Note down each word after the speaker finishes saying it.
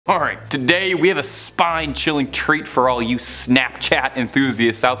Alright, today we have a spine-chilling treat for all you Snapchat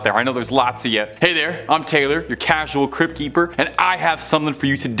enthusiasts out there. I know there's lots of you. Hey there, I'm Taylor, your casual crypt keeper, and I have something for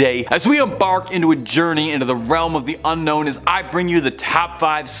you today as we embark into a journey into the realm of the unknown as I bring you the top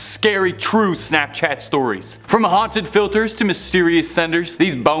 5 scary true Snapchat stories. From haunted filters to mysterious senders,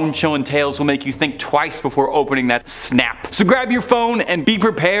 these bone-chilling tales will make you think twice before opening that snap. So grab your phone and be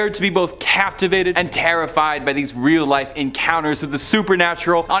prepared to be both captivated and terrified by these real-life encounters with the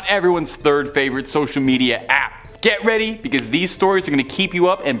supernatural on everyone's third favorite social media app. Get ready, because these stories are going to keep you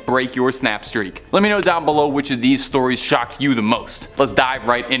up and break your snap streak. Let me know down below which of these stories shocked you the most. Let's dive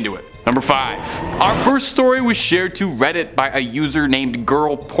right into it. Number 5. Our first story was shared to Reddit by a user named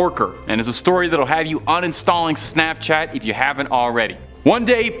Girl Porker, and is a story that'll have you uninstalling Snapchat if you haven't already. One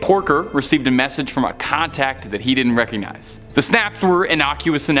day, Porker received a message from a contact that he didn't recognize. The snaps were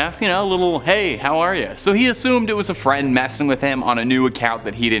innocuous enough, a little, hey, how are you? So he assumed it was a friend messing with him on a new account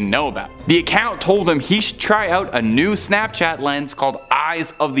that he didn't know about. The account told him he should try out a new Snapchat lens called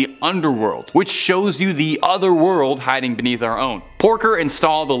Eyes of the Underworld, which shows you the other world hiding beneath our own. Porker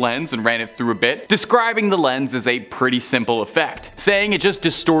installed the lens and ran it through a bit, describing the lens as a pretty simple effect, saying it just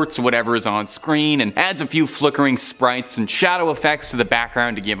distorts whatever is on screen and adds a few flickering sprites and shadow effects to the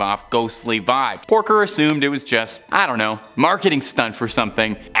background to give off ghostly vibe. Porker assumed it was just, I don't know, marketing stunt for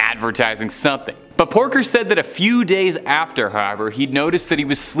something, advertising something. But Porker said that a few days after, however, he'd noticed that he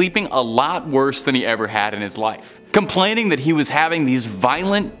was sleeping a lot worse than he ever had in his life, complaining that he was having these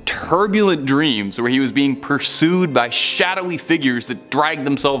violent, turbulent dreams where he was being pursued by shadowy figures that dragged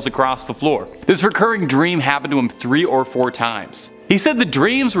themselves across the floor. This recurring dream happened to him 3 or 4 times. He said the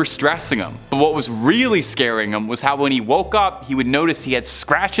dreams were stressing him, but what was really scaring him was how when he woke up, he would notice he had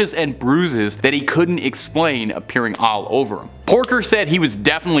scratches and bruises that he couldn't explain appearing all over him. Porker said he was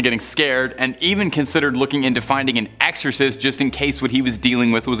definitely getting scared and even considered looking into finding an exorcist just in case what he was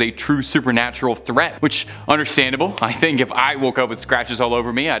dealing with was a true supernatural threat, which, understandable. I think if I woke up with scratches all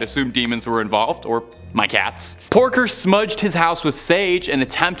over me, I'd assume demons were involved, or my cats. Porker smudged his house with sage and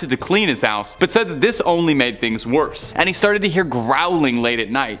attempted to clean his house, but said that this only made things worse, and he started to hear growling late at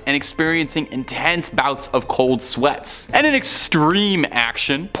night and experiencing intense bouts of cold sweats. And in extreme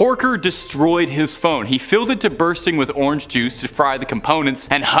action, Porker destroyed his phone. He filled it to bursting with orange juice to fry the components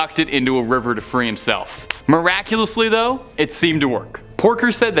and hucked it into a river to free himself. Miraculously though, it seemed to work.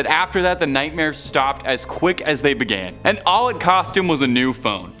 Porker said that after that the nightmares stopped as quick as they began, and all it cost him was a new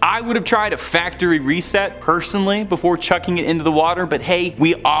phone. I would have tried a factory reset personally before chucking it into the water, but hey,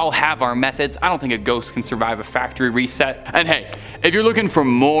 we all have our methods. I don't think a ghost can survive a factory reset. And hey, if you're looking for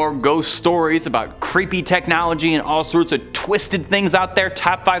more ghost stories about creepy technology and all sorts of twisted things out there,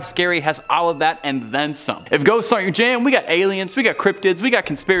 Top 5 Scary has all of that and then some. If ghosts aren't your jam, we got aliens, we got cryptids, we got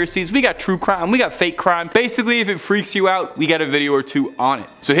conspiracies, we got true crime, we got fake crime. Basically, if it freaks you out, we got a video or 2 on it.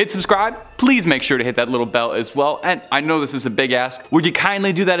 So hit subscribe, please make sure to hit that little bell as well, and I know this is a big ask, would you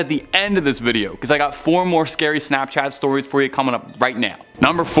kindly do that at the end of this video, because I got 4 more scary Snapchat stories for you coming up right now.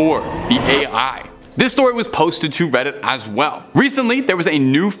 Number 4, the AI. This story was posted to Reddit as well. Recently, there was a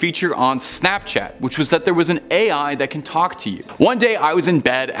new feature on Snapchat, which was that there was an AI that can talk to you. One day, I was in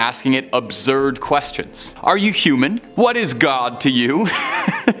bed asking it absurd questions. Are you human? What is God to you?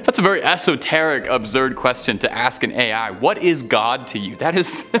 That's a very esoteric, absurd question to ask an AI. What is God to you? That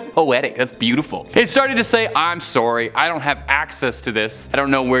is poetic. That's beautiful. It started to say, I'm sorry, I don't have access to this. I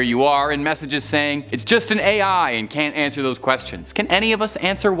don't know where you are, and messages saying, it's just an AI and can't answer those questions. Can any of us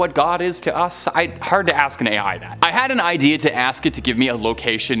answer what God is to us? Hard to ask an AI that. I had an idea to ask it to give me a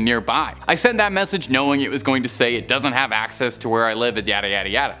location nearby. I sent that message knowing it was going to say it doesn't have access to where I live at yada yada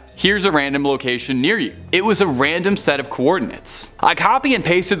yada. Here's a random location near you. It was a random set of coordinates. I copy and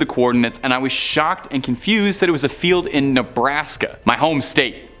pasted the coordinates and I was shocked and confused that it was a field in Nebraska, my home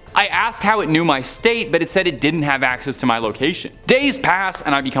state. I asked how it knew my state, but it said it didn't have access to my location. Days pass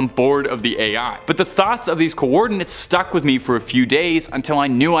and I become bored of the AI, but the thoughts of these coordinates stuck with me for a few days until I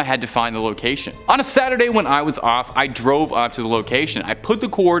knew I had to find the location. On a Saturday when I was off, I drove up to the location. I put the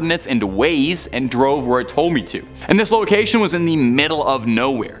coordinates into Waze and drove where it told me to. And this location was in the middle of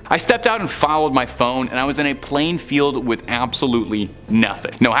nowhere. I stepped out and followed my phone, and I was in a plain field with absolutely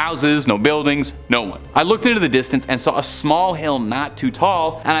nothing. No houses, no buildings, no one. I looked into the distance and saw a small hill not too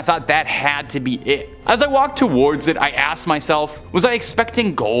tall, and I thought that had to be it. As I walked towards it, I asked myself, was I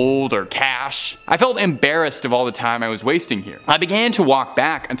expecting gold or cash? I felt embarrassed of all the time I was wasting here. I began to walk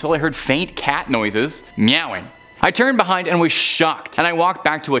back until I heard faint cat noises, meowing. I turned behind and was shocked, and I walked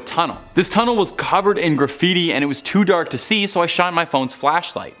back to a tunnel. This tunnel was covered in graffiti and it was too dark to see, so I shined my phone's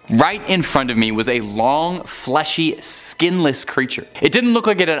flashlight. Right in front of me was a long, fleshy, skinless creature. It didn't look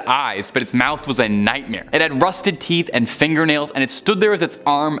like it had eyes, but its mouth was a nightmare. It had rusted teeth and fingernails, and it stood there with its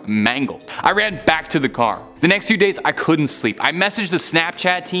arm mangled. I ran back to the car. The next few days I couldn't sleep. I messaged the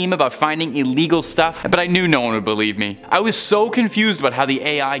Snapchat team about finding illegal stuff, but I knew no one would believe me. I was so confused about how the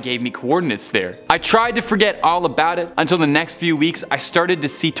AI gave me coordinates there. I tried to forget all about it until the next few weeks I started to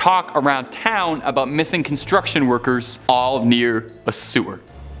see talk around town about missing construction workers all near a sewer.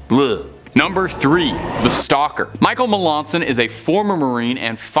 Blech. Number 3. The Stalker. Michael Melanson is a former Marine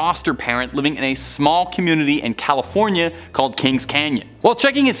and foster parent living in a small community in California called Kings Canyon. While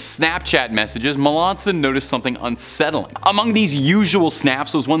checking his Snapchat messages, Melanson noticed something unsettling. Among these usual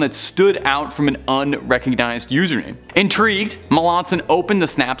snaps was one that stood out from an unrecognized username. Intrigued, Melanson opened the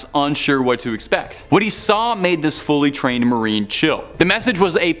snaps unsure what to expect. What he saw made this fully trained Marine chill. The message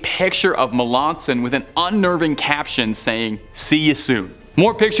was a picture of Melanson with an unnerving caption saying, "See you soon."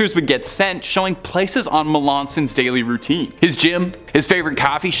 More pictures would get sent showing places on Melanson's daily routine. His gym, his favorite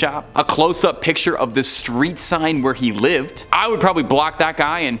coffee shop, a close-up picture of the street sign where he lived. I would probably block that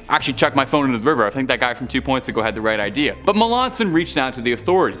guy and actually chuck my phone into the river. I think that guy from 2 points ago had the right idea. But Melanson reached out to the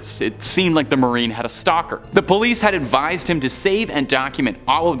authorities. It seemed like the Marine had a stalker. The police had advised him to save and document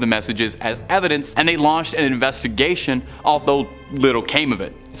all of the messages as evidence, and they launched an investigation, although little came of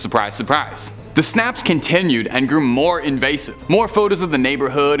it. Surprise, surprise. The snaps continued and grew more invasive. More photos of the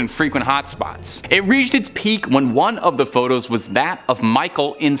neighborhood and frequent hotspots. It reached its peak when one of the photos was that of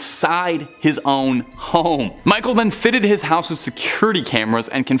Michael inside his own home. Michael then fitted his house with security cameras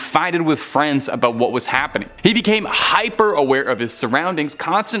and confided with friends about what was happening. He became hyper aware of his surroundings,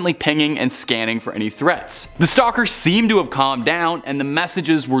 constantly pinging and scanning for any threats. The stalker seemed to have calmed down and the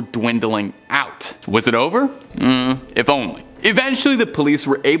messages were dwindling out. Was it over? If only. Eventually, the police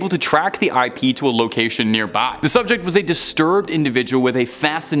were able to track the IP to a location nearby. The subject was a disturbed individual with a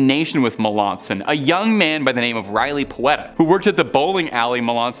fascination with Melanson, a young man by the name of Riley Poeta, who worked at the bowling alley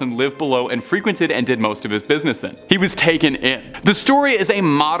Melanson lived below and frequented and did most of his business in. He was taken in. The story is a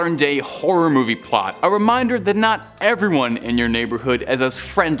modern-day horror movie plot, a reminder that not everyone in your neighborhood is as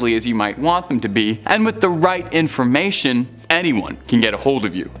friendly as you might want them to be, and with the right information, anyone can get a hold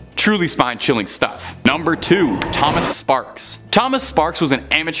of you. Truly spine-chilling stuff. Number 2. Thomas Sparks. Thomas Sparks was an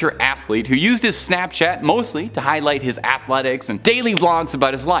amateur athlete who used his Snapchat mostly to highlight his athletics and daily vlogs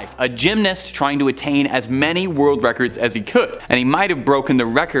about his life. A gymnast trying to attain as many world records as he could. And he might have broken the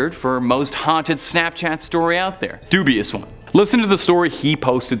record for most haunted Snapchat story out there. Dubious one. Listen to the story he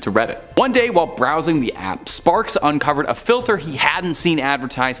posted to Reddit. One day while browsing the app, Sparks uncovered a filter he hadn't seen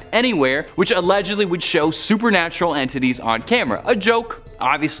advertised anywhere, which allegedly would show supernatural entities on camera. A joke,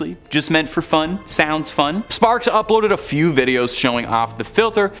 obviously, just meant for fun, sounds fun. Sparks uploaded a few videos showing off the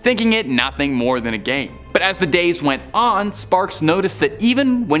filter, thinking it nothing more than a game. But as the days went on, Sparks noticed that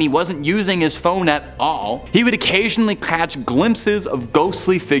even when he wasn't using his phone at all, he would occasionally catch glimpses of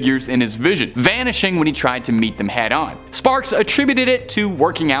ghostly figures in his vision, vanishing when he tried to meet them head on. Sparks attributed it to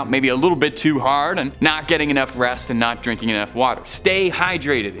working out maybe a little bit too hard and not getting enough rest and not drinking enough water. Stay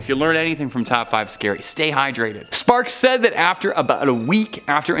hydrated. If you learn anything from Top 5 Scary, stay hydrated. Sparks said that after about a week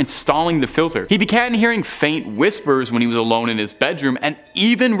after installing the filter, he began hearing faint whispers when he was alone in his bedroom and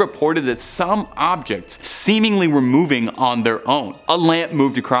even reported that some objects seemingly were moving on their own. A lamp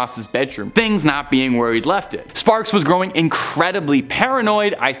moved across his bedroom, things not being where he'd left it. Sparks was growing incredibly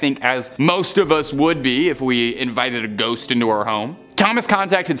paranoid, I think as most of us would be if we invited a ghost into our home. Thomas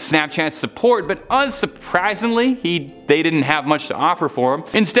contacted Snapchat support, but unsurprisingly, they didn't have much to offer for him,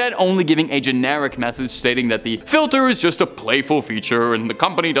 instead only giving a generic message stating that the filter is just a playful feature and the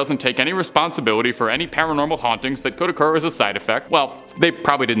company doesn't take any responsibility for any paranormal hauntings that could occur as a side effect. Well, they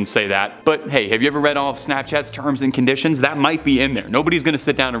probably didn't say that, but hey, have you ever read all of Snapchat's terms and conditions? That might be in there. Nobody's gonna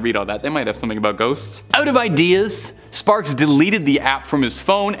sit down and read all that. They might have something about ghosts. Out of ideas, Sparks deleted the app from his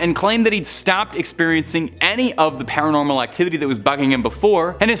phone and claimed that he'd stopped experiencing any of the paranormal activity that was bugging him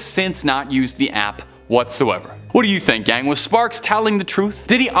before and has since not used the app whatsoever. What do you think, gang? Was Sparks telling the truth?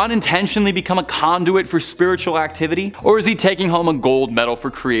 Did he unintentionally become a conduit for spiritual activity? Or is he taking home a gold medal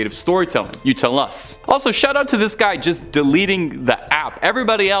for creative storytelling? You tell us. Also, shout out to this guy just deleting the app.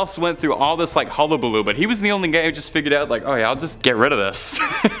 Everybody else went through all this like hullabaloo, but he was the only guy who just figured out like, oh yeah, I'll just get rid of this.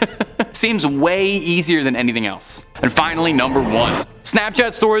 Seems way easier than anything else. And finally, number 1.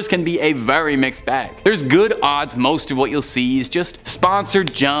 Snapchat stories can be a very mixed bag. There's good odds most of what you'll see is just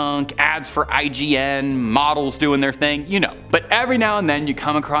sponsored junk, ads for IGN, models doing their thing, you know. But every now and then you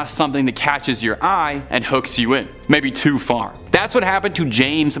come across something that catches your eye and hooks you in. maybe too far. That's what happened to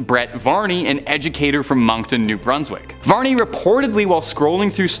James Brett Varney, an educator from Moncton, New Brunswick. Varney reportedly, while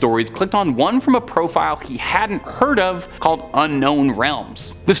scrolling through stories, clicked on one from a profile he hadn't heard of called Unknown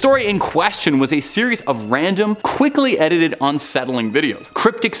Realms. The story in question was a series of random, quickly edited, unsettling videos.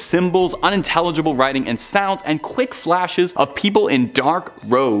 Cryptic symbols, unintelligible writing and sounds, and quick flashes of people in dark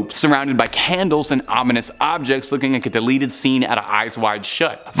robes surrounded by candles and ominous objects looking like a deleted scene out of Eyes Wide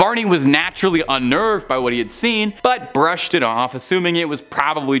Shut. Varney was naturally unnerved by what he had seen, but brushed it off, assuming it was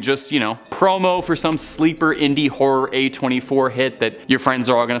probably just, promo for some sleeper indie horror A24 hit that your friends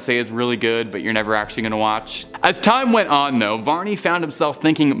are all gonna say is really good, but you're never actually gonna watch. As time went on though, Varney found himself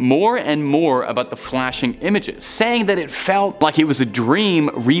thinking more and more about the flashing images, saying that it felt like it was a dream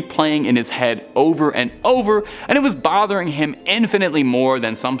replaying in his head over and over, and it was bothering him infinitely more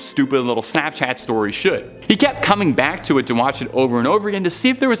than some stupid little Snapchat story should. He kept coming back to it to watch it over and over again to see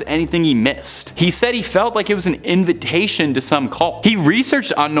if there was anything he missed. He said he felt like it was an invitation to some cult. He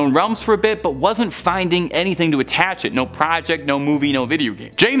researched Unknown Realms for a bit, but wasn't finding anything to attach it. No project, no movie, no video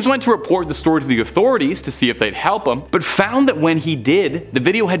game. James went to report the story to the authorities to see if they'd help him, but found that when he did, the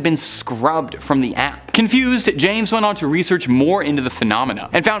video had been scrubbed from the app. Confused, James went on to research more into the phenomena,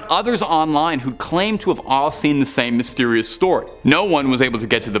 and found others online who claimed to have all seen the same mysterious story. No one was able to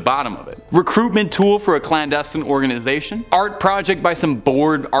get to the bottom of it. Recruitment tool for a clandestine organization? Art project by some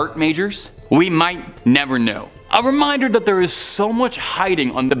bored art majors? We might never know. A reminder that there is so much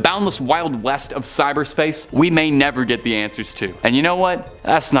hiding on the boundless wild west of cyberspace we may never get the answers to. And you know what?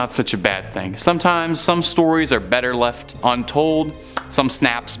 That's not such a bad thing. Sometimes some stories are better left untold, some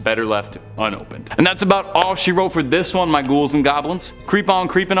snaps better left unopened. And that's about all she wrote for this one, my ghouls and goblins. Creep on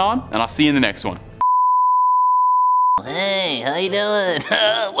creeping on, and I'll see you in the next one. Hey, how you doing?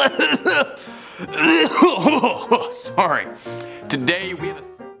 Sorry. Today we have a